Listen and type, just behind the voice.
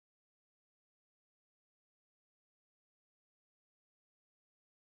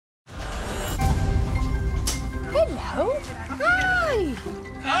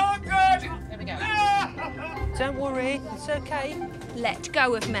Oh, God! There we go. Don't worry, it's okay. Let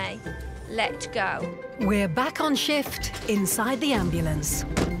go of me. Let go. We're back on shift inside the ambulance.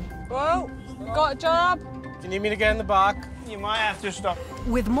 Whoa, got a job? Do you need me to get in the back? You might have to stop.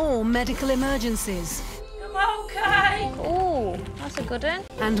 With more medical emergencies. I'm okay. Oh, that's a good one.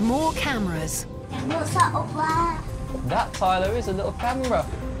 And more cameras. What's that up there? That, Tyler, is a little camera.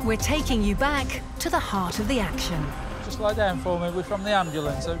 We're taking you back to the heart of the action. Just lie down for me. We're from the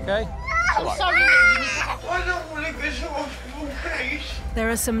ambulance, OK? I'm sorry. I don't want to be so face. There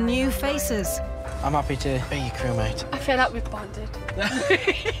are some new faces. I'm happy to be your crewmate. I feel like we've bonded.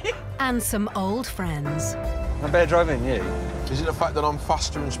 And some old friends. I'm better driving than you. Is it the fact that I'm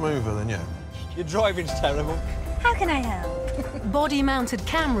faster and smoother than you? Your driving's terrible. How can I help? Body-mounted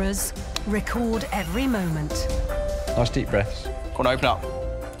cameras record every moment. Nice deep breaths. Come on, open up.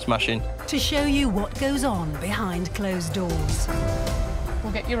 Smashing. To show you what goes on behind closed doors.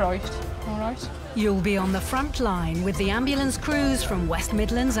 We'll get you right, all right? You'll be on the front line with the ambulance crews from West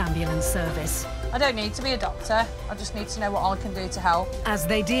Midlands Ambulance Service. I don't need to be a doctor. I just need to know what I can do to help. As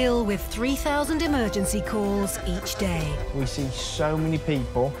they deal with 3,000 emergency calls each day. We see so many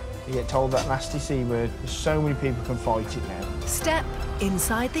people who get told that nasty C word. So many people can fight it now. Step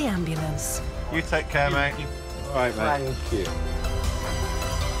inside the ambulance. You take care, mate. All right, mate. Thank you.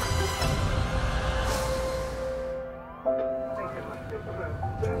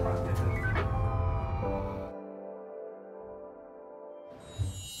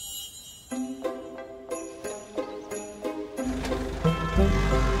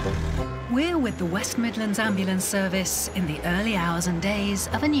 We're with the West Midlands Ambulance Service in the early hours and days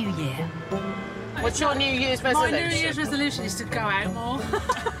of a new year. What's your New Year's resolution? My New Year's resolution is to go out more.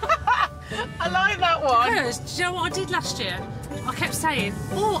 I like that one. Because, do you know what I did last year? I kept saying,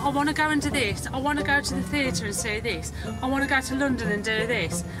 oh, I want to go and do this. I want to go to the theatre and see this. I want to go to London and do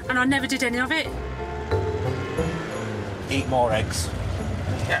this. And I never did any of it. Eat more eggs.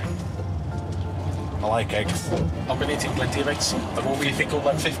 Yeah. I like eggs. I've been eating plenty of eggs. And what do you think of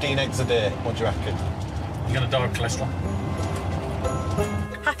about 15 eggs a day? What do you reckon? You're going to die of cholesterol.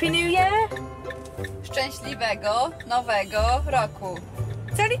 Happy New Year. Szczęśliwego nowego roku.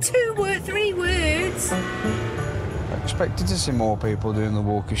 It's only 3 words. I expected to see more people doing the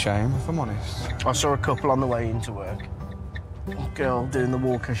walk of shame, if I'm honest. I saw a couple on the way into work. Girl doing the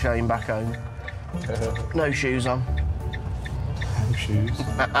walk of shame back home. No shoes on. No shoes.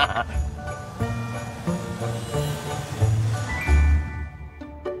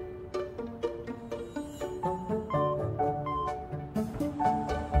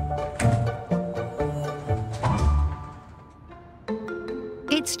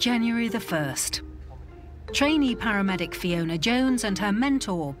 It's January the 1st. Trainee paramedic Fiona Jones and her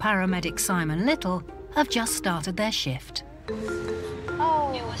mentor, paramedic Simon Little, have just started their shift.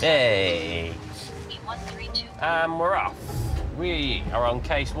 Hey! And we're off. We are on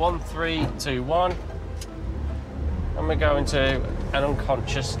case 1321. And we're going to an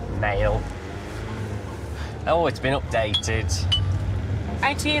unconscious male. Oh, it's been updated.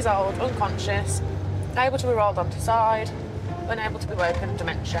 80 years old, unconscious, able to be rolled onto side, unable to be woken,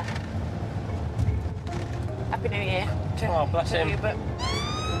 dementia. Happy New Year Oh, bless him. Hubert.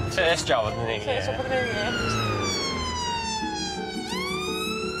 First job of the new First job of the new year.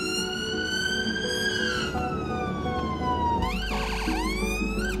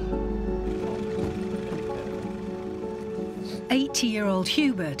 Eighty-year-old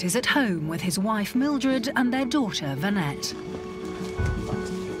Hubert is at home with his wife Mildred and their daughter Vanette.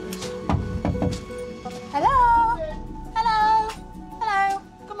 Hello. Hello. Hello.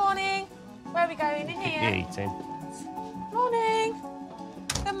 Good morning. Where are we going? In here? Eating. Morning.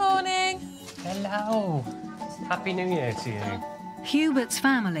 Good morning. Hello. Happy New Year to you. Hubert's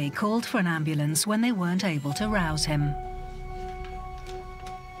family called for an ambulance when they weren't able to rouse him.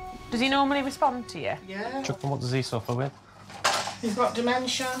 Does he normally respond to you? Yeah. Chuck, what does he suffer with? He's got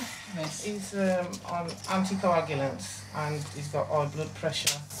dementia. He's on anticoagulants and he's got high blood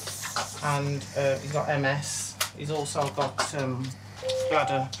pressure and he's got MS. He's also got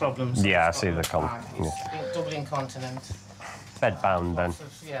bladder problems. Yeah, I see the He's double incontinent. Bedbound then.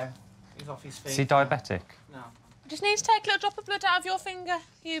 Yeah, he's off his feet. Is he diabetic? No. Just need to take a little drop of blood out of your finger,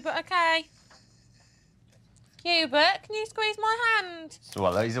 Hubert, OK? Hubert, can you squeeze my hand?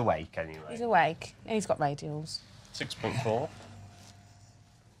 Well, he's awake anyway. He's awake and he's got radials. 6.4.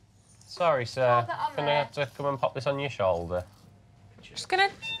 Sorry, sir. Gonna have to come and pop this on your shoulder. Just gonna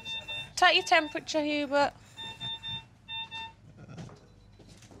take your temperature, Hubert.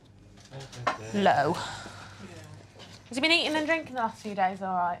 Low. Has he been eating and drinking the last few days,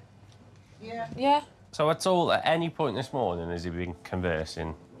 all right? Yeah. Yeah? So at any point this morning, has he been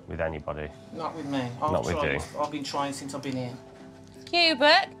conversing with anybody? Not with me. Not with you. I've been trying since I've been here.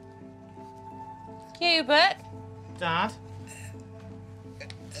 Hubert? Hubert? Dad?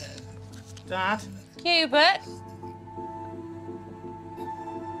 Dad? Hubert?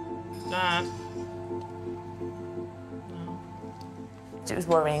 Dad? It was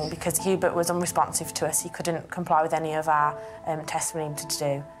worrying because Hubert was unresponsive to us. He couldn't comply with any of our tests we needed to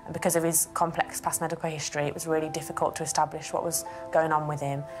do. And because of his complex past medical history, it was really difficult to establish what was going on with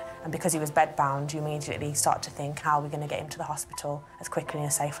him. And because he was bedbound, you immediately start to think, how are we going to get him to the hospital as quickly and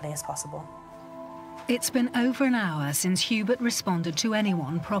as safely as possible? It's been over an hour since Hubert responded to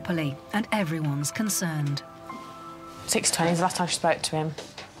anyone properly, and everyone's concerned. 6:20 is the last time she spoke to him.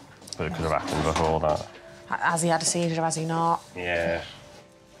 But it could have happened before that. Has he had a seizure, has he not? Yeah.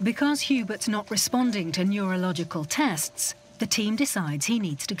 Because Hubert's not responding to neurological tests, the team decides he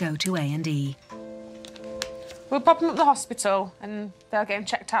needs to go to A&E. We'll pop him up to the hospital and they'll get him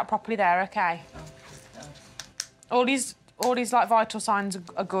checked out properly there, OK? All his like, vital signs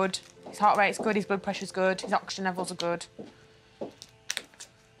are good. His heart rate's good, his blood pressure's good, his oxygen levels are good.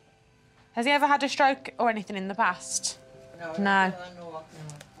 Has he ever had a stroke or anything in the past? No.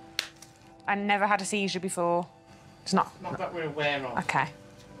 And never had a seizure before? It's not... Not that we're aware of. OK.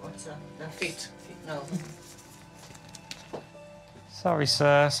 What's that? Fit. No. Sorry,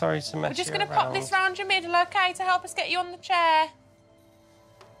 sir. Sorry to mess you We're just going to around. pop this round your middle, OK, to help us get you on the chair.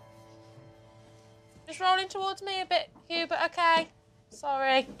 Just rolling towards me a bit, Hubert, OK?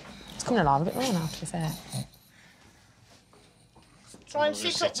 Sorry. It's coming along a bit more now, to be fair. Try and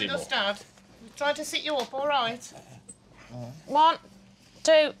sit up with us, Dad. Try to sit you up, all right? 1,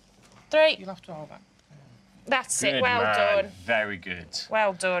 2, 3. You'll have to hold that. That's Good it, well man. done. Very good.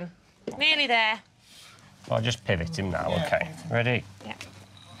 Well done. Nearly there. I'll just pivot him now, Yeah. OK? Ready? Yeah.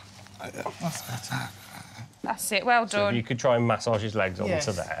 That's better. That's it, well So done. if you could try and massage his legs Yes,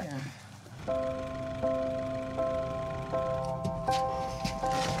 onto there. yeah.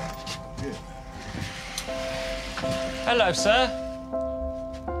 Hello, sir.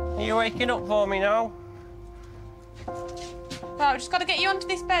 Are you waking up for me now? Right, we've just got to get you onto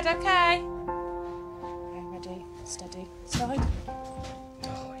this bed, OK? OK, ready, steady, slide.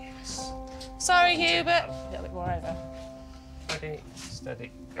 Oh, yes. Sorry, Hubert. A little bit more over. Ready,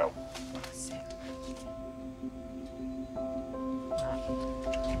 steady, go. That's it.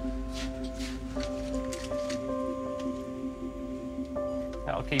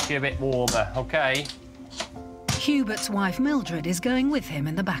 That'll keep you a bit warmer, OK? Hubert's wife Mildred is going with him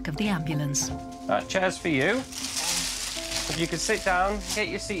in the back of the ambulance. That chair's for you. If you could sit down, get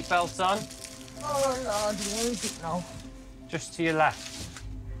your seatbelt on. Oh, Lord, where is it now? Just to your left.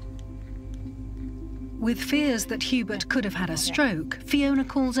 With fears that Hubert could have had a stroke, Fiona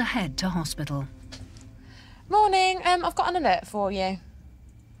calls ahead to hospital. Morning, I've got an alert for you.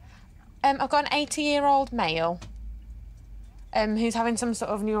 I've got an 80-year-old male who's having some sort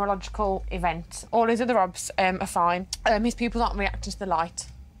of neurological event. All his other obs are fine. His pupils aren't reacting to the light,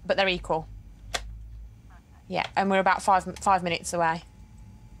 but they're equal. Yeah, and we're about five minutes away.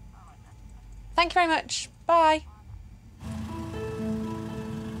 Thank you very much. Bye.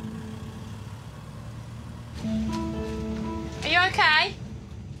 Are you okay?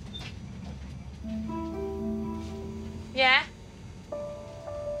 Yeah?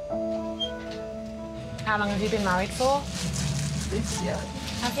 How long have you been married for? This year.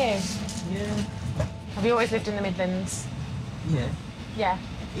 Have you? Yeah. Have you always lived in the Midlands? Yeah. Yeah.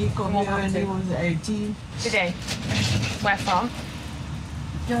 He came here when he was 18. Did he? Where from?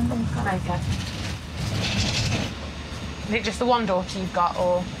 Jamaica. Is it just the one daughter you've got,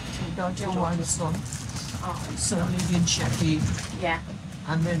 or? Two daughters, one son. Son lived in Sheffield. Yeah.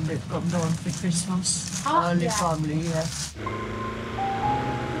 And then they come down for Christmas. Oh, Only yeah. family, yeah.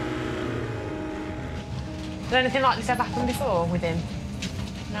 Has anything like this ever happened before with him?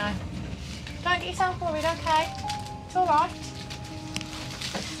 No. Don't get yourself worried, okay? It's all right.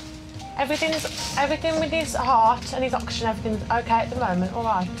 Everything with his heart and his oxygen, everything's okay at the moment, all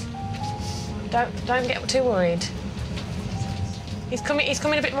right? Don't get too worried. He's coming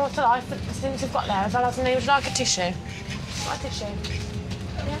a bit more to life since we've got there as well, hasn't he? Would you like a tissue? Like a tissue?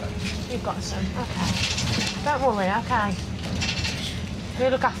 Yeah? You've got some, okay. Don't worry, okay?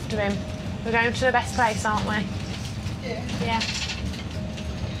 We'll look after him. We're going to the best place, aren't we? Yeah. Yeah.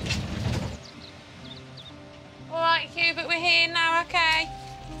 All right, Hubert, we're here now, okay?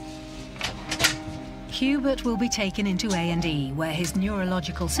 Hubert will be taken into A&E, where his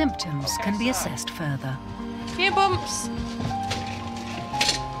neurological symptoms can be assessed further. Few bumps.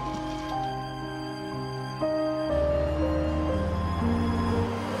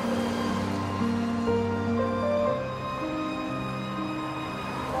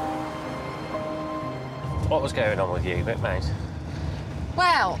 What was going on with you, mate?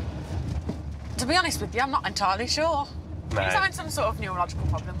 Well, to be honest with you, I'm not entirely sure. He was having some sort of neurological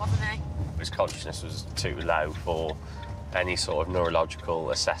problem, wasn't he? His consciousness was too low for any sort of neurological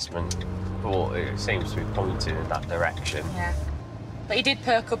assessment, but it seems to be pointing in that direction. Yeah. But he did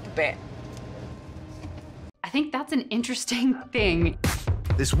perk up a bit. I think that's an interesting thing.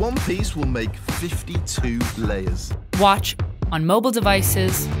 This one piece will make 52 layers. Watch on mobile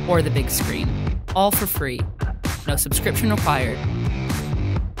devices or the big screen. All for free. No subscription required.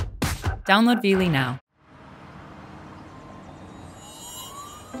 Download Veely now.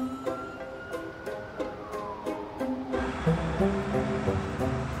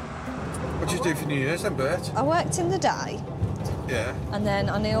 What did you do for New Year's then, Bert? I worked in the day. Yeah. And then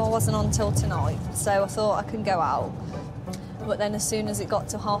I knew I wasn't on till tonight, so I thought I could go out. But then as soon as it got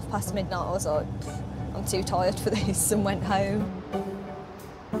to midnight, I was like, I'm too tired for this, and went home.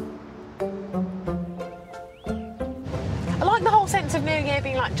 I like the whole sense of New Year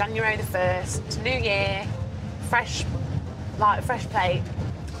being like January the 1st, New Year, fresh plate.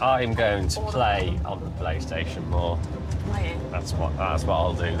 I'm going to play on the PlayStation more. That's what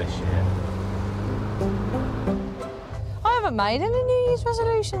I'll do this year. I haven't made any New Year's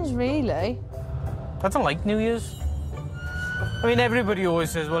resolutions, really. I don't like New Year's. I mean, everybody always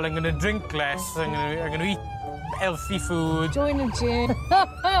says, well, I'm going to drink less, I'm going to eat healthy food. Join the gym.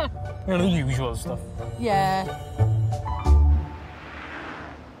 You know, the usual stuff. Yeah.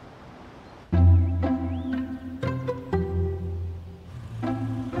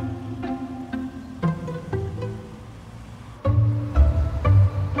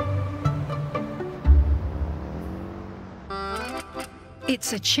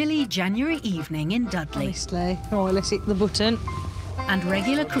 It's a chilly January evening in Dudley. Honestly. Oh, let's hit the button. And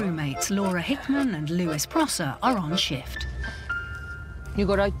regular crewmates Laura Hickman and Lewis Prosser are on shift. You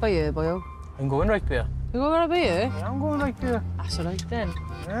go right by here, boyo? I'm going right there. You go right by here? Yeah, I'm going right there. That's all right then.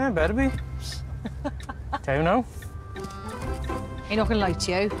 Yeah, better be. Tell you now. You're not going to lie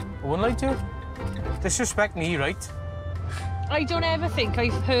to you? I wouldn't lie to you. Disrespect me, right? I don't ever think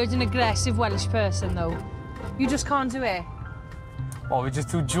I've heard an aggressive Welsh person, though. You just can't do it. Oh, we're just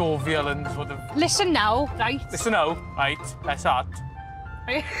too jovial and sort of... Listen now, right? Listen now, right, that's that.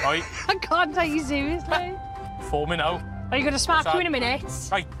 Right. I can't take you seriously. For me now. Are you going to smack you in a minute?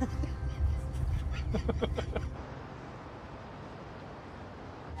 Right.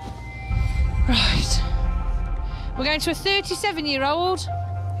 Right. We're going to a 37-year-old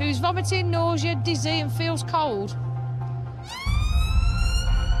who's vomiting, nausea, dizzy and feels cold.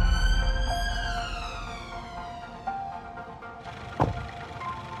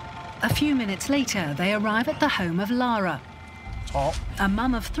 A few minutes later, they arrive at the home of Lara, a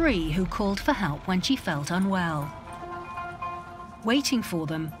mum of 3 who called for help when she felt unwell. Waiting for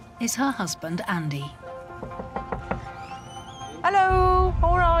them is her husband, Andy. Hello,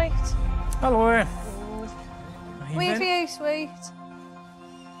 all right. Hello there. Wait for you, sweet.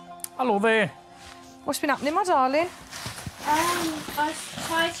 Hello there. What's been happening, my darling? I was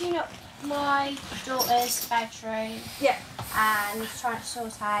tidying up my daughter's bedroom. Yeah. And trying to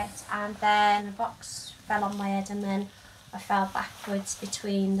sort out, and then a box fell on my head, and then I fell backwards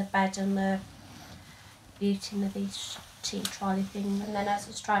between the bed and the beauty and the beast trolley thing. And then as I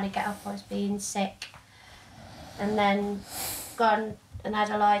was trying to get up, I was being sick, and then gone and had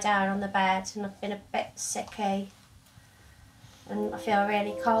a lie down on the bed, and I've been a bit sicky, and I feel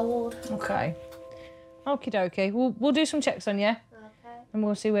really cold. Okay. Okie dokie. We'll do some checks on you. Okay. And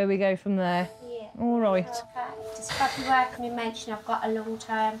we'll see where we go from there. Yeah. All right. Okay. Despite the work you mentioned, I've got a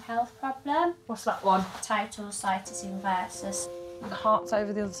long-term health problem. What's that one? Total situs inversus. The heart's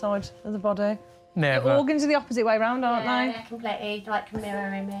over the other side of the body. Never. The organs are the opposite way round, aren't they? They're completely like a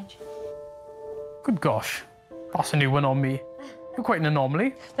mirror image. Good gosh. That's a new one on me. You're quite an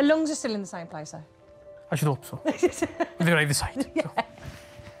anomaly. The lungs are still in the same place, though. I should hope so. They're either side. Yeah. So.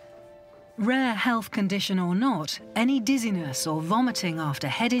 Rare health condition or not, any dizziness or vomiting after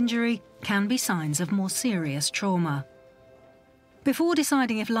head injury can be signs of more serious trauma. Before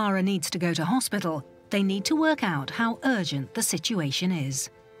deciding if Lara needs to go to hospital, they need to work out how urgent the situation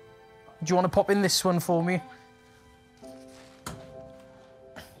is. Do you want to pop in this one for me?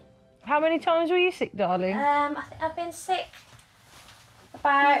 How many times were you sick, darling? I think I've been sick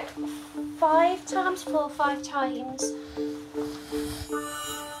about 5 times, 4 or 5 times.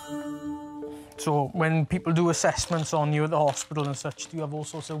 So when people do assessments on you at the hospital and such, do you have all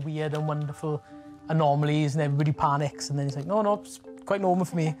sorts of weird and wonderful anomalies and everybody panics and then it's like, no, it's quite normal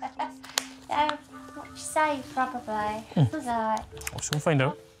for me? Yeah, what you say, probably. Right. I'll soon find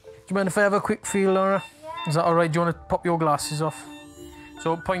out. Do you mind if I have a quick feel, Laura? Yeah. Is that all right? Do you want to pop your glasses off?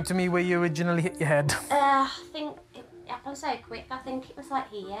 So point to me where you originally hit your head. I think, I can say quick, I think it was like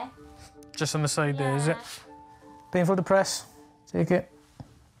here. Just on the side there, is it? Painful to press? Take it.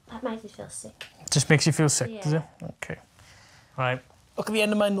 That makes me feel sick. Just makes you feel sick, Yeah. does it? Okay. Right. Look at the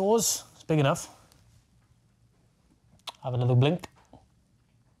end of my nose. It's big enough. Have another blink.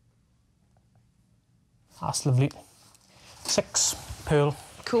 That's lovely. 6. Pearl.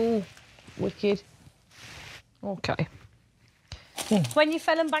 Cool. Wicked. Okay. When you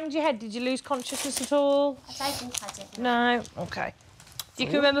fell and banged your head, did you lose consciousness at all? I don't think I did. No? Okay. You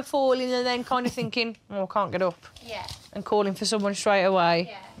can remember falling and then kind of thinking, oh, I can't get up. Yeah. And calling for someone straight away?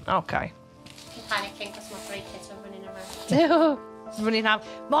 Yeah. Okay. I'm panicking because my 3 kids are running around. Running out.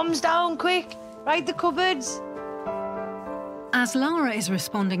 Mom's down, quick! Raid the cupboards! As Lara is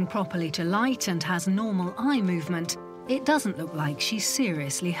responding properly to light and has normal eye movement, it doesn't look like she's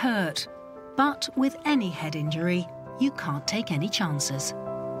seriously hurt. But with any head injury, you can't take any chances.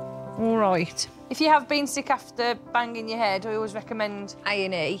 All right. If you have been sick after banging your head, I always recommend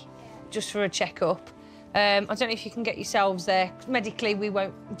A&E, just for a checkup. I don't know if you can get yourselves there. Medically, we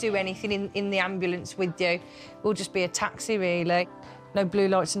won't do anything in the ambulance with you. We'll just be a taxi, really. No blue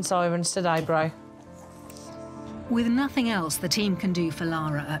lights and sirens today, bro. With nothing else the team can do for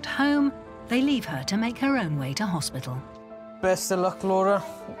Lara at home, they leave her to make her own way to hospital. Best of luck, Laura.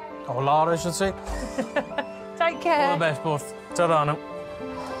 Or Lara, I should say. Take care. All the best, both. Ta-ra now.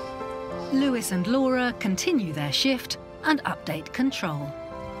 Lewis and Laura continue their shift and update control.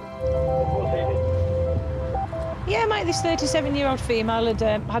 Yeah, mate, this 37-year-old female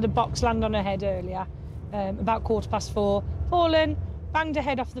had a box land on her head earlier, about 4:15, fallen, banged her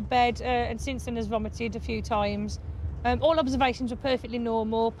head off the bed, and since then has vomited a few times. All observations were perfectly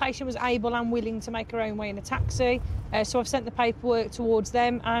normal. Patient was able and willing to make her own way in a taxi, so I've sent the paperwork towards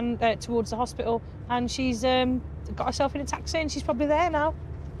them and towards the hospital, and she's got herself in a taxi and she's probably there now.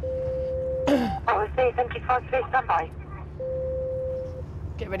 That was the 75 please stand by.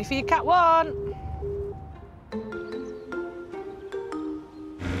 Get ready for your cat 1.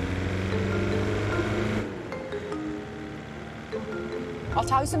 I'll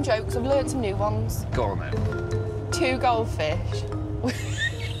tell you some jokes. I've learned some new ones. Go on, then. 2 goldfish.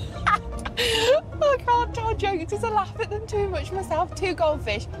 I can't tell jokes because I laugh at them too much myself. 2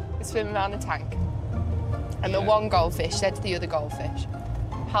 goldfish were swimming around a tank. And the one goldfish said to the other goldfish,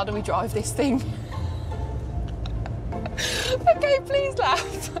 "How do we drive this thing?" OK, please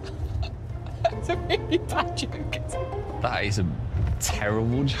laugh. That's a really bad joke. That is a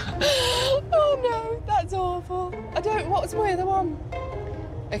terrible joke. Oh no, that's awful. What's my other one?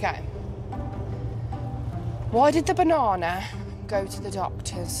 OK. Why did the banana go to the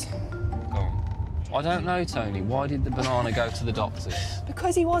doctors? Go on. I don't know, Tony. Why did the banana go to the doctors?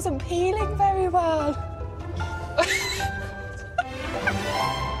 Because he wasn't peeling very well.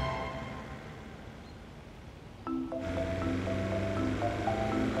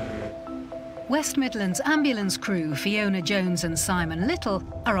 West Midlands Ambulance crew Fiona Jones and Simon Little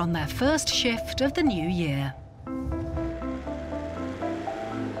are on their first shift of the new year.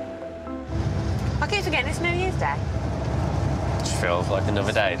 I keep forgetting it's New Year's Day. Just feels like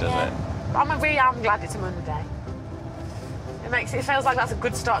another day, doesn't it? I'm really glad it's a Monday. It feels like that's a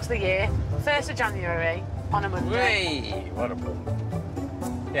good start to the year. 1st of January on a Monday. Whee! What a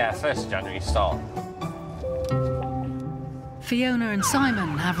yeah, 1st of January start. Fiona and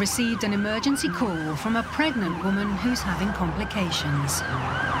Simon have received an emergency call from a pregnant woman who's having complications.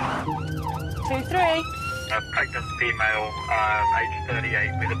 2, 3. A pregnant female, age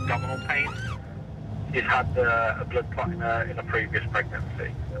 38, with abdominal pain. She's had a blood clot in a previous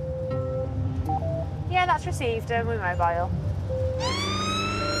pregnancy. Yeah, that's received. We're mobile.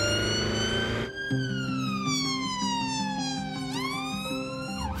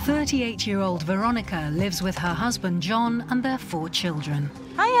 "38-year-old Veronica lives with her husband John and their 4 children.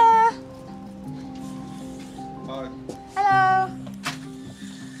 Hiya! Hi. Hello!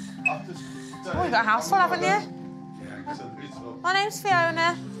 Oh, you've got a house full, haven't you? My name's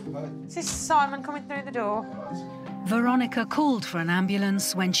Fiona. This is Simon coming through the door. Veronica called for an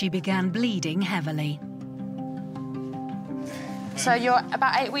ambulance when she began bleeding heavily. So you're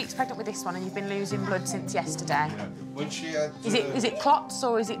about 8 weeks pregnant with this one and you've been losing blood since yesterday? When she had... Is it clots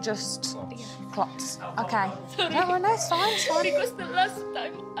or is it just clots? OK. No, it's fine, it's fine. Because the last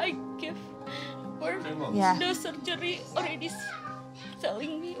time I gave birth, Yeah. the surgery already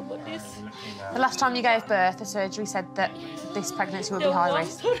telling me about this. The last time you gave birth, the surgery said that this pregnancy would be No, high I'm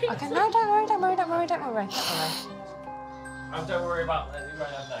risk. sorry. OK, no, don't worry. Don't worry about it.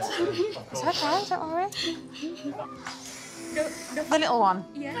 It's OK, don't worry. The little one?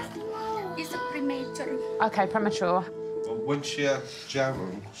 Yeah, it's a premature. OK, premature. When she had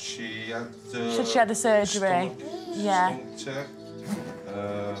Jaron, she had... So she had the surgery? Yeah. Sphincter,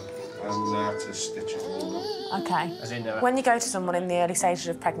 and they had to stitch it all up. Okay. When you go to someone in the early stages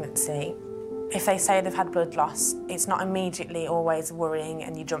of pregnancy, if they say they've had blood loss, it's not immediately always worrying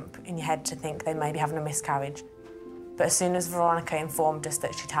and you jump in your head to think they may be having a miscarriage. But as soon as Veronica informed us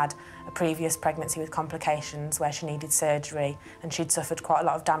that she'd had a previous pregnancy with complications where she needed surgery and she'd suffered quite a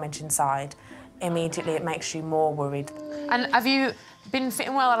lot of damage inside, immediately it makes you more worried. And have you been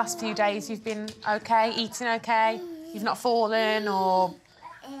fitting well the last few days? You've been OK, eating OK? You've not fallen or...?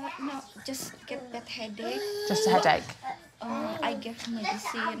 No, just get that headache. Just a headache? I get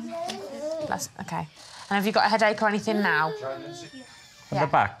medicine. OK. And have you got a headache or anything now? At the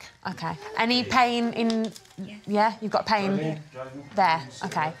back. OK. Any pain in... Yeah, you've got pain there?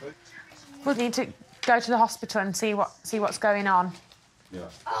 OK. We'll need to go to the hospital and see what's going on. Yeah.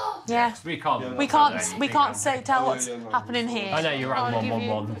 Yeah. We can't. We can't tell what's happening here. I know you're at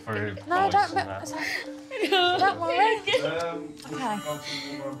 111 for. No, don't worry. Okay.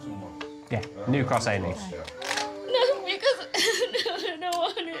 Yeah, New Cross A&E. No, because I don't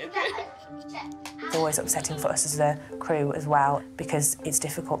want it. It's always upsetting for us as a crew as well because it's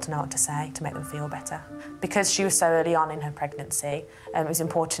difficult to know what to say to make them feel better. Because she was so early on in her pregnancy, it was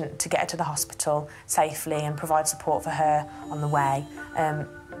important to get her to the hospital safely and provide support for her on the way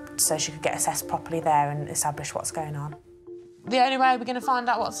so she could get assessed properly there and establish what's going on. The only way we're going to find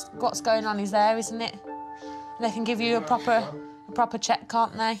out what's going on is there, isn't it? And they can give you a proper check,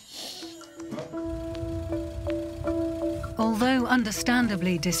 can't they? Although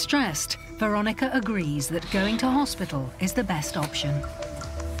understandably distressed, Veronica agrees that going to hospital is the best option.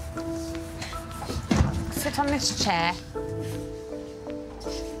 Sit on this chair.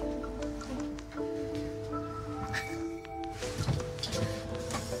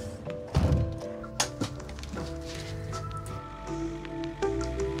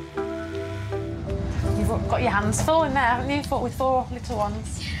 You've got your hands full in there, haven't you, with 4 little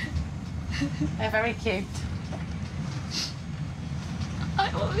ones? They're very cute. I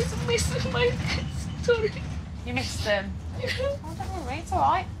always miss my kids. Sorry. You missed them? Oh, don't worry, it's all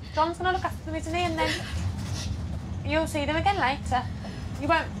right. John's going to look after them, isn't he? And then you'll see them again later.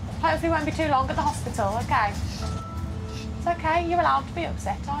 Hopefully won't be too long at the hospital, OK? It's OK, you're allowed to be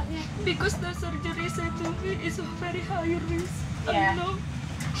upset, aren't you? Because the surgery said to me is a very high risk. Yeah. I know.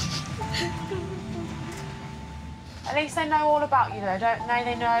 At least they know all about you, though, don't they?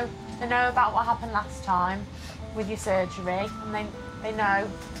 They know about what happened last time with your surgery, and they know.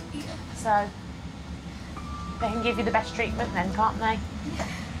 Yeah. So they can give you the best treatment then, can't they?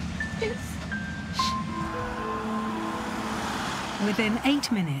 Yes. Within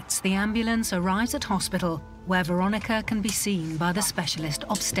 8 minutes, the ambulance arrives at hospital, where Veronica can be seen by the specialist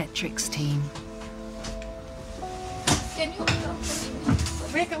obstetrics team. Can you come?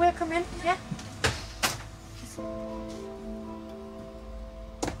 We'll come in, yeah.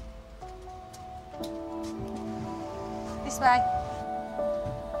 This way.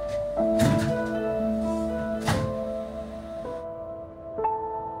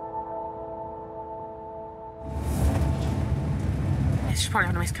 She's probably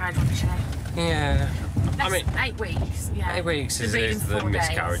on a miscarriage, wasn't she? Yeah. I mean, 8 weeks. Yeah. 8 weeks is the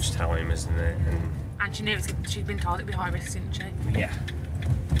miscarriage time, isn't it? And she knew she'd been told it'd be high risk, didn't she? Yeah.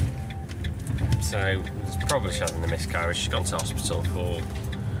 So it's probably she having the miscarriage. She's gone to hospital for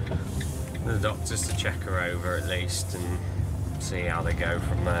the doctors to check her over at least and see how they go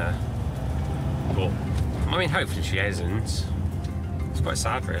from there. But I mean, hopefully she isn't. It's quite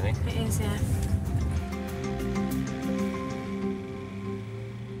sad, really. It is, yeah.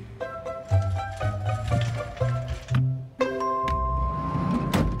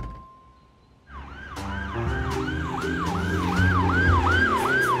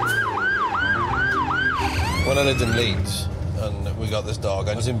 When I lived in Leeds and we got this dog,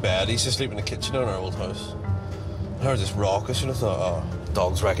 I was in bed, he used to sleep in the kitchen in our old house. I heard this raucous and I thought, oh,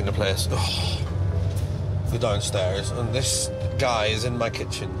 dog's wrecking the place. Oh. Go downstairs and this guy is in my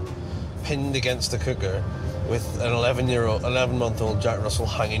kitchen, pinned against the cooker with an 11-month-old Jack Russell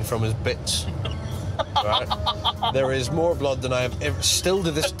hanging from his bits. Right? There is more blood than I have ever, still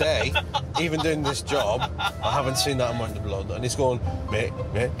to this day, even doing this job, I haven't seen that amount of blood. And he's going, mate,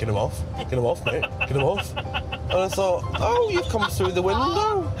 get him off, mate, get him off. And I thought, oh, you've come through the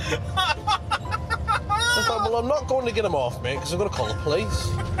window. I thought, well, I'm not going to get him off, mate, because I'm going to call the police.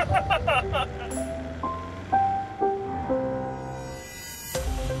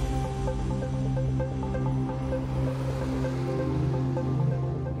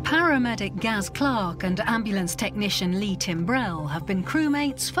 Paramedic Gaz Clark and ambulance technician Lee Timbrell have been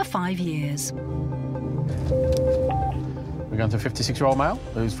crewmates for 5 years. We're going to a 56-year-old male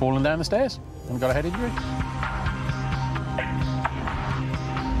who's fallen down the stairs and got a head injury.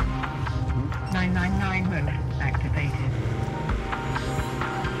 999 activated.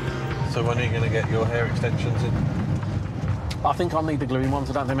 So when are you going to get your hair extensions in? I think I'll need the gluing ones.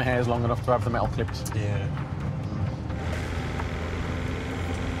 I don't think my hair's long enough to have the metal clips. Yeah.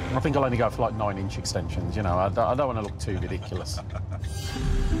 I think I'll only go for like 9-inch extensions, you know. I don't want to look too ridiculous.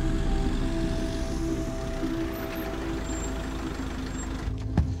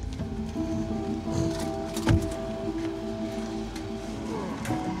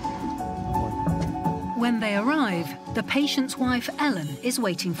 When they arrive, the patient's wife, Ellen, is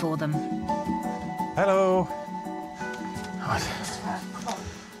waiting for them. Hello.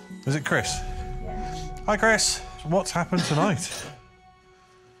 Is it Chris? Yeah. Hi, Chris. What's happened tonight?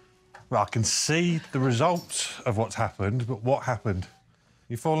 Well, I can see the results of what's happened, but what happened?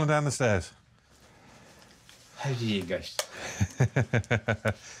 You've fallen down the stairs. How do you guess?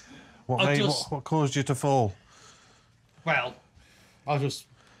 What caused you to fall? Well, I just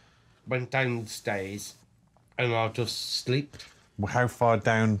went downstairs and I just slipped. How far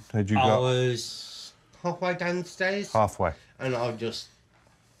down had you got? I was halfway downstairs. Halfway. And I just...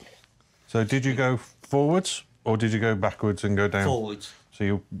 So did you go forwards or did you go backwards and go down? Forwards. So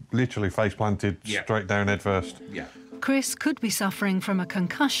you literally face planted straight down head first? Yeah. Chris could be suffering from a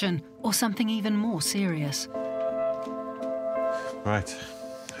concussion or something even more serious. Right.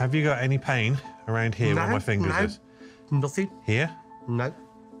 Have you got any pain around here where my fingers is? Nothing. Here? No.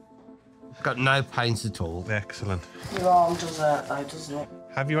 Got no pains at all. Excellent. Your arm does hurt though, doesn't it?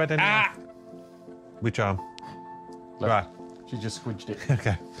 Have you had any... Which arm? Look, right. She just squidged it.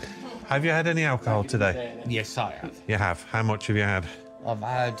 OK. Have you had any alcohol today? Yes, I have. You have. How much have you had? I've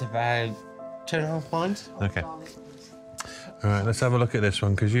had about 2.5 pints. OK. All right, let's have a look at this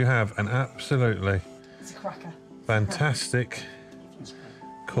one, because you have an absolutely It's a cracker. fantastic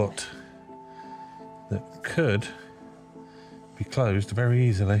cut that could be closed very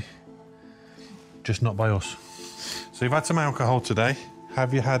easily, just not by us. So you've had some alcohol today.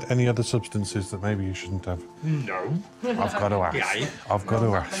 Have you had any other substances that maybe you shouldn't have? No. I've got to ask. Yeah. I've got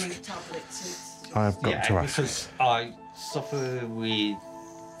to ask. I've got to ask. Because I suffer with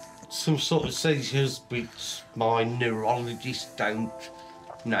some sort of seizures which my neurologist don't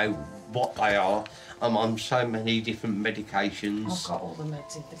know what they are. I'm on so many different medications. I've got all the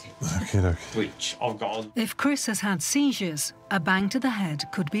meds in the kitchen. Okay. Which I've got. If Chris has had seizures, a bang to the head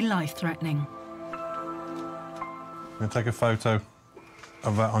could be life-threatening. I'm going to take a photo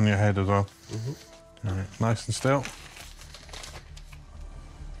of that on your head as well. All right, nice and still.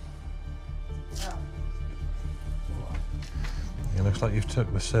 It looks like you've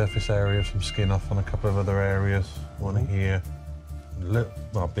took the surface area of some skin off on a couple of other areas. One here,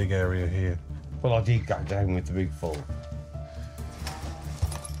 big area here. Well, I did go down with the big fall.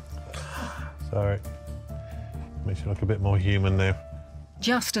 Sorry. Makes you look a bit more human now.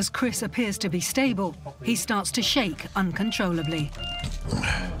 Just as Chris appears to be stable, he starts to shake uncontrollably.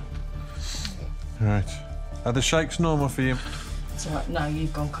 All right. Are the shakes normal for you? It's all right. No,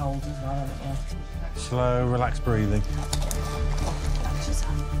 you've gone cold as well, haven't you? Slow, relaxed breathing.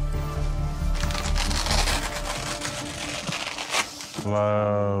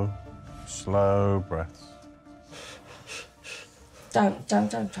 Slow breaths. Don't. All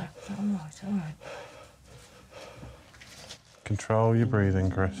right. Control your breathing,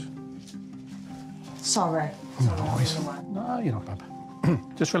 Chris. Sorry. No, you're not bad.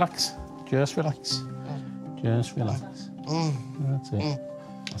 Just relax. Just relax. Just relax. That's it.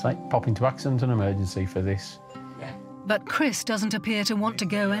 It's like pop into accident and emergency for this. But Chris doesn't appear to want to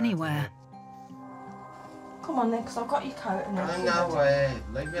go anywhere. Come on then, because I've got your coat and everything. No way.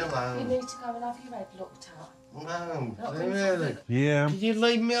 Leave me alone. You need to go and have your head looked at. No, leave me alone. Yeah. Can you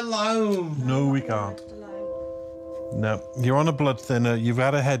leave me alone? No, we can't. No, you're on a blood thinner. You've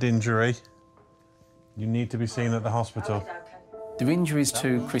had a head injury. You need to be seen at the hospital. The injuries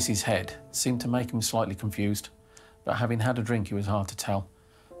to Chris's head seemed to make him slightly confused, but having had a drink, it was hard to tell.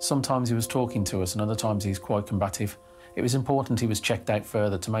 Sometimes he was talking to us, and other times he's quite combative. It was important he was checked out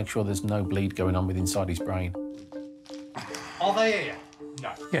further to make sure there's no bleed going on with inside his brain. Are they here?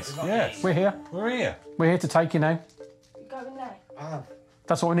 No. Yes, we're here. We're here. We're here to take you now. You going there?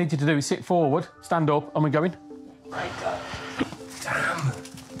 That's what we need you to do, is sit forward, stand up, and we're going. Damn.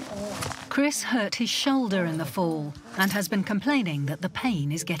 Chris hurt his shoulder in the fall and has been complaining that the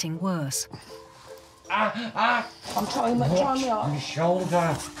pain is getting worse. I'm trying me off. My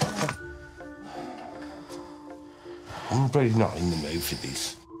shoulder. I'm really not in the mood for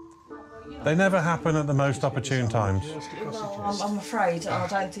this. They never happen at the most opportune times. No, I'm afraid I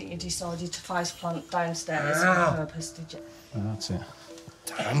don't think you decided to face plant downstairs on purpose, did you? That's it.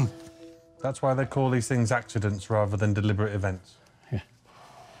 Damn. That's why they call these things accidents rather than deliberate events. Yeah.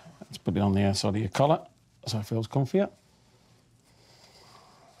 Let's put it on the outside of your collar so it feels comfier.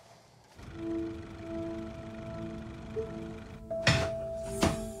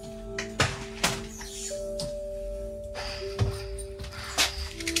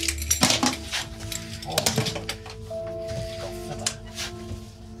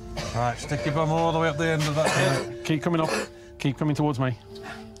 Right, stick your bum all the way up the end of that bed. Keep coming up. Keep coming towards me.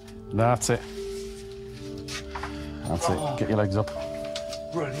 That's it. That's it. Get your legs up.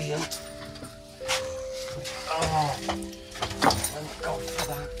 Brilliant. Oh, thank God for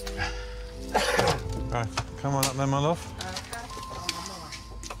that. Right, come on up then, my love.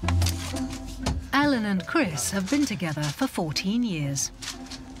 Ellen and Chris have been together for 14 years.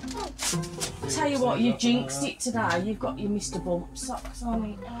 Tell you what, you jinxed it today. You've got your Mr. Bump socks on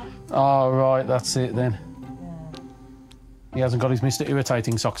it. Oh, right, that's it then. He hasn't got his Mr.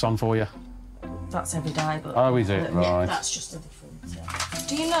 Irritating socks on for you. That's every day, but... Oh, is it? Yeah, Right. that's just a difference.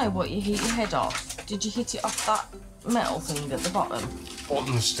 Do you know what you hit your head off? Did you hit it off that metal thing at the bottom? On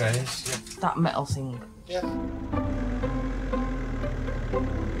the stairs, yeah. That metal thing? Yeah.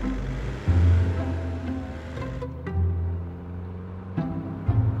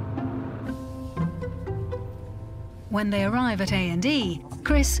 When they arrive at A&E,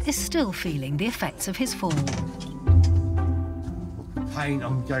 Chris is still feeling the effects of his fall. Pain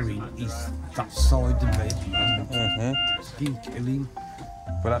I'm getting is that side of me. It's been killing.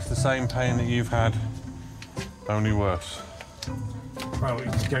 But that's the same pain that you've had, only worse. Well,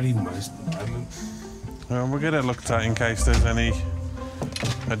 it's getting worse at the moment. Well, we'll get it looked at in case there's any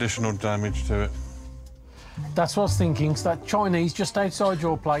additional damage to it. That's what I was thinking. So that Chinese just outside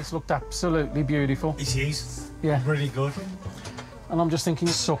your place looked absolutely beautiful. It is. Yeah. Really good. And I'm just thinking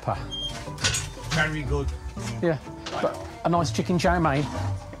supper. Very good. Yeah. But a nice chicken chow mein.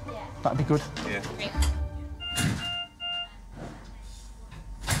 That'd be good. Yeah.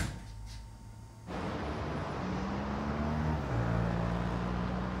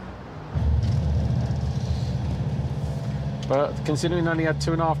 But considering he only had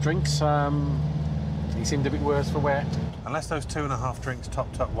 2.5 drinks, he seemed a bit worse for wear. Unless those 2.5 drinks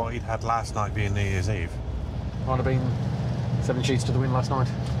topped up what he'd had last night being New Year's Eve. Might have been 7 sheets to the wind last night.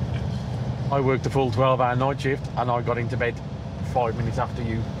 I worked a full 12-hour night shift and I got into bed 5 minutes after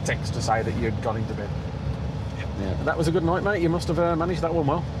you text to say that you'd gone into bed. Yeah. That was a good night, mate. You must have managed that one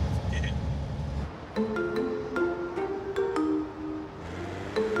well.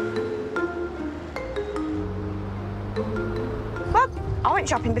 Well, I went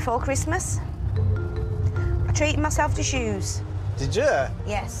shopping before Christmas. I treated myself to shoes. Did you?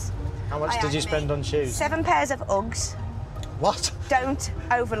 Yes. How much did you spend on shoes? 7 pairs of Uggs. What? Don't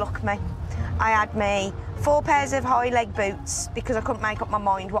overlook me. I had me 4 pairs of high leg boots because I couldn't make up my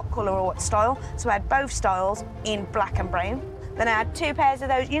mind what colour or what style. So I had both styles in black and brown. Then I had 2 pairs of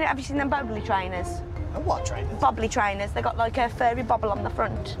those, you know, have you seen them bobbly trainers? What trainers? Bobbly trainers. They got like a furry bobble on the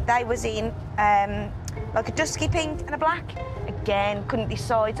front. They was in like a dusky pink and a black. Again, couldn't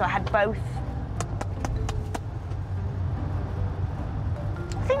decide, so I had both.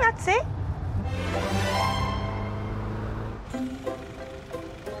 I think that's it.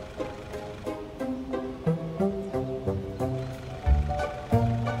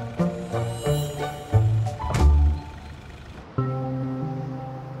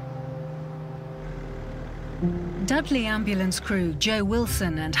 Dudley ambulance crew Joe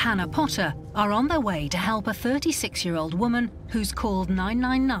Wilson and Hannah Potter are on their way to help a 36-year-old woman who's called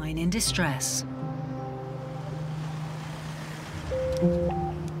 999 in distress.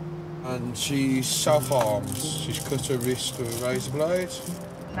 And she self-harms. She's cut her wrist with a razor blade.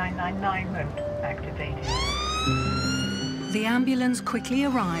 999 mode activated. The ambulance quickly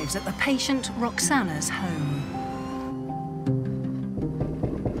arrives at the patient Roxana's home.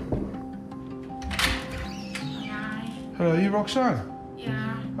 Hello, you Roxanne?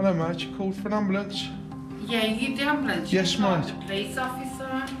 Yeah. Hello, mate. You called for an ambulance? Yeah, you the ambulance? Yes, You're mate. not the police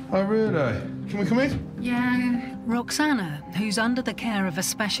officer? Oh, really? Can we come in? Yeah. Roxana, who's under the care of a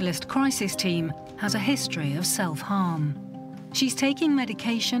specialist crisis team, has a history of self-harm. She's taking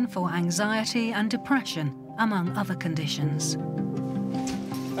medication for anxiety and depression, among other conditions.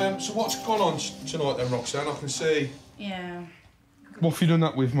 So what's gone on tonight then, Roxanne? I can see. Yeah. What have you done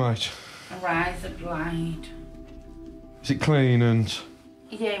that with, mate? A razor blade. Is it clean and...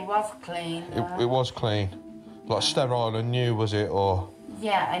 Yeah, it was clean. It was clean? Like sterile and new, was it, or...?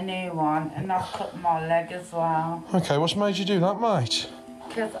 Yeah, a new one, and I've cut my leg as well. OK, what's made you do that, mate?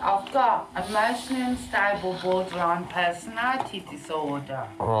 Because I've got emotionally unstable borderline personality disorder.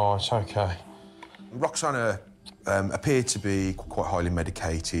 Right, okay. Roxana appeared to be quite highly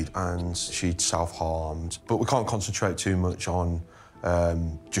medicated and she'd self-harmed, but we can't concentrate too much on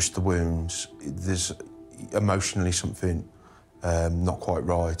just the wounds. There's emotionally something not quite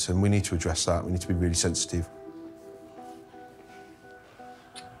right, and we need to address that. We need to be really sensitive.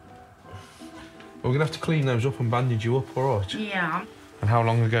 We're going to have to clean those up and bandage you up, all right? Yeah. And how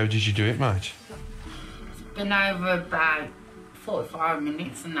long ago did you do it, mate? It's been over about 45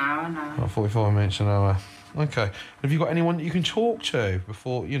 minutes, an hour now. About 45 minutes, an hour. OK. Have you got anyone that you can talk to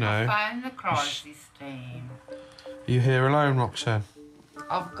before, you know... I found the crisis team. Are you here alone, Roxanne?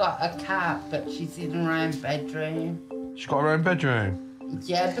 I've got a cat, but she's in her own bedroom. She's got her own bedroom?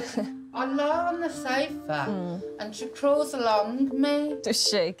 Yeah, but I lie on the sofa and she crawls along me. Does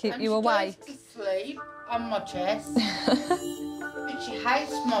she keep you awake? She goes to sleep on my chest. But she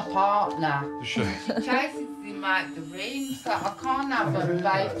hates my partner. Does she? She chases him out the room, so I can't have them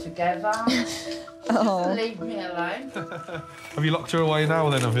both together. Just leave me alone. Have you locked her away now,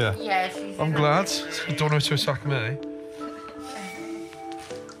 then, have you? Yeah, she's I'm in glad. the I don't want her to attack me.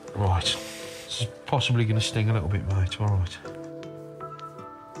 Right. This is possibly going to sting a little bit, mate. All right.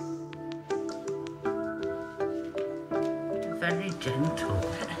 Very gentle.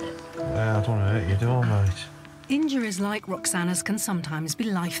 Yeah, I don't want to hurt you, do I, mate? Injuries like Roxana's can sometimes be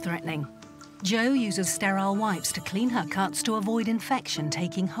life-threatening. Jo uses sterile wipes to clean her cuts to avoid infection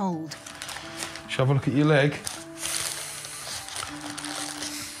taking hold. Shall I have a look at your leg?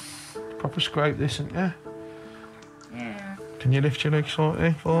 Proper scrape this, isn't you? Yeah. Can you lift your leg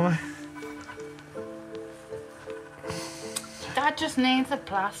slightly for me? That just needs a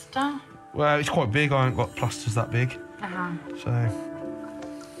plaster. Well, it's quite big. I haven't got plasters that big. Uh-huh. So,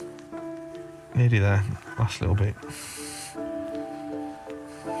 nearly there. Last little bit.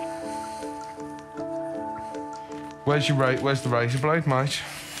 Where's the razor blade, mate?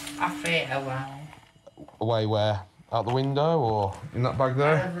 I threw it away. Away where? Out the window or in that bag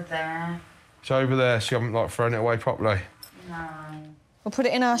there? Over there. It's over there, so you haven't like thrown it away properly. No. We'll put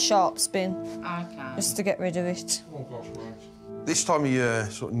it in our sharps bin. Okay. Just to get rid of it. Oh gosh, mate. This time of year,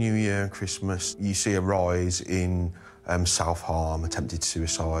 sort of New Year and Christmas, you see a rise in self-harm, attempted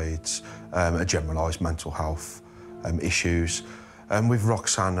suicides, a generalised mental health issues. With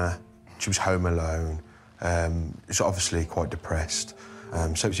Roxana, she was home alone. She's obviously quite depressed.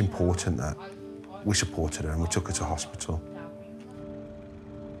 So it's important that we supported her and we took her to hospital.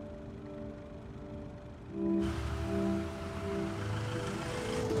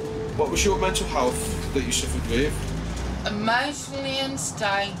 What was your mental health that you suffered with? Emotionally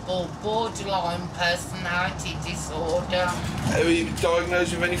unstable borderline personality disorder. Are you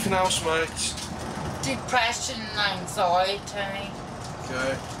diagnosed with anything else, mate? Depression and anxiety.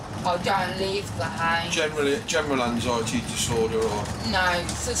 Okay. I don't leave the house. General anxiety disorder or? No,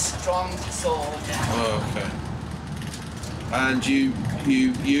 it's a strong disorder. Oh, okay. And you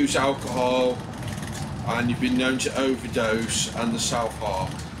use alcohol and you've been known to overdose and the self-harm.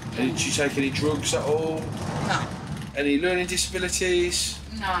 Did you take any drugs at all? No. Any learning disabilities?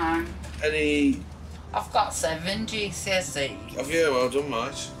 No. Any... I've got 7 GCSEs. Have you? Well done,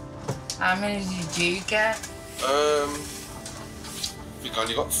 mate. How many did you get? I think I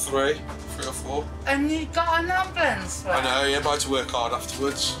only got 3 or 4. And you got an ambulance? I know, yeah, but I had to work hard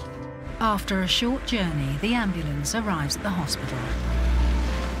afterwards. After a short journey, the ambulance arrives at the hospital.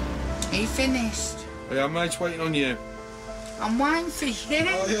 Are you finished? Yeah, mate, waiting on you. I'm waiting for you.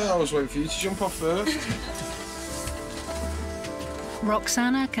 Oh, yeah, I was waiting for you to jump off first.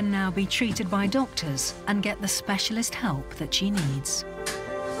 Roxana can now be treated by doctors and get the specialist help that she needs.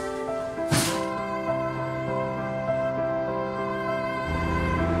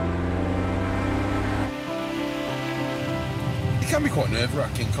 It can be quite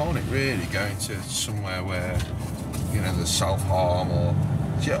nerve-wracking, can't it, really, going to somewhere where, you know, there's self-harm or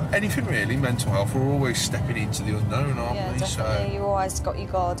anything really, mental health. We're always stepping into the unknown, aren't we? Yeah, definitely. You've always got your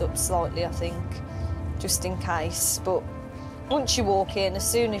guard up slightly, I think, just in case. But once you walk in, as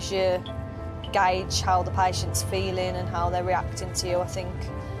soon as you gauge how the patient's feeling and how they're reacting to you, I think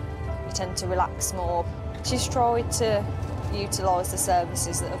you tend to relax more. She's tried to utilise the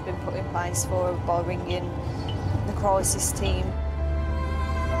services that have been put in place for her by ringing the crisis team.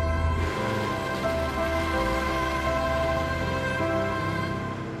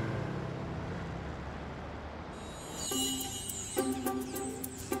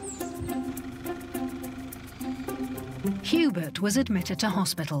 Hubert was admitted to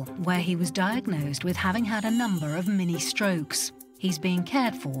hospital, where he was diagnosed with having had a number of mini strokes. He's being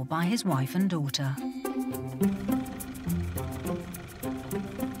cared for by his wife and daughter.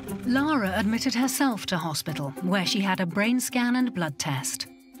 Lara admitted herself to hospital, where she had a brain scan and blood test.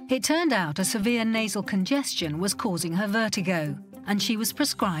 It turned out a severe nasal congestion was causing her vertigo, and she was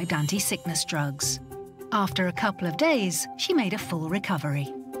prescribed anti-sickness drugs. After a couple of days, she made a full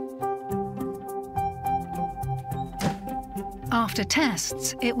recovery. After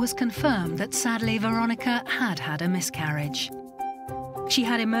tests, it was confirmed that sadly Veronica had had a miscarriage. She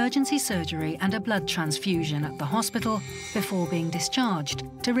had emergency surgery and a blood transfusion at the hospital before being discharged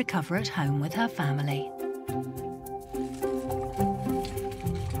to recover at home with her family.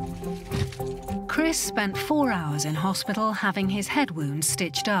 Chris spent 4 hours in hospital having his head wound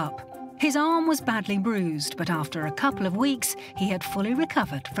stitched up. His arm was badly bruised, but after a couple of weeks, he had fully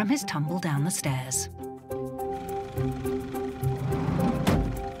recovered from his tumble down the stairs.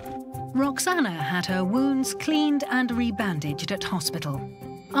 Roxana had her wounds cleaned and rebandaged at hospital.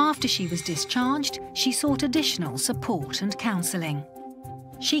 After she was discharged, she sought additional support and counselling.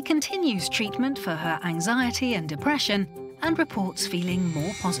 She continues treatment for her anxiety and depression and reports feeling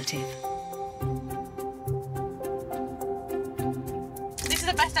more positive. This is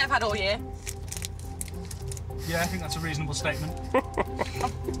the best day I've had all year. Yeah, I think that's a reasonable statement.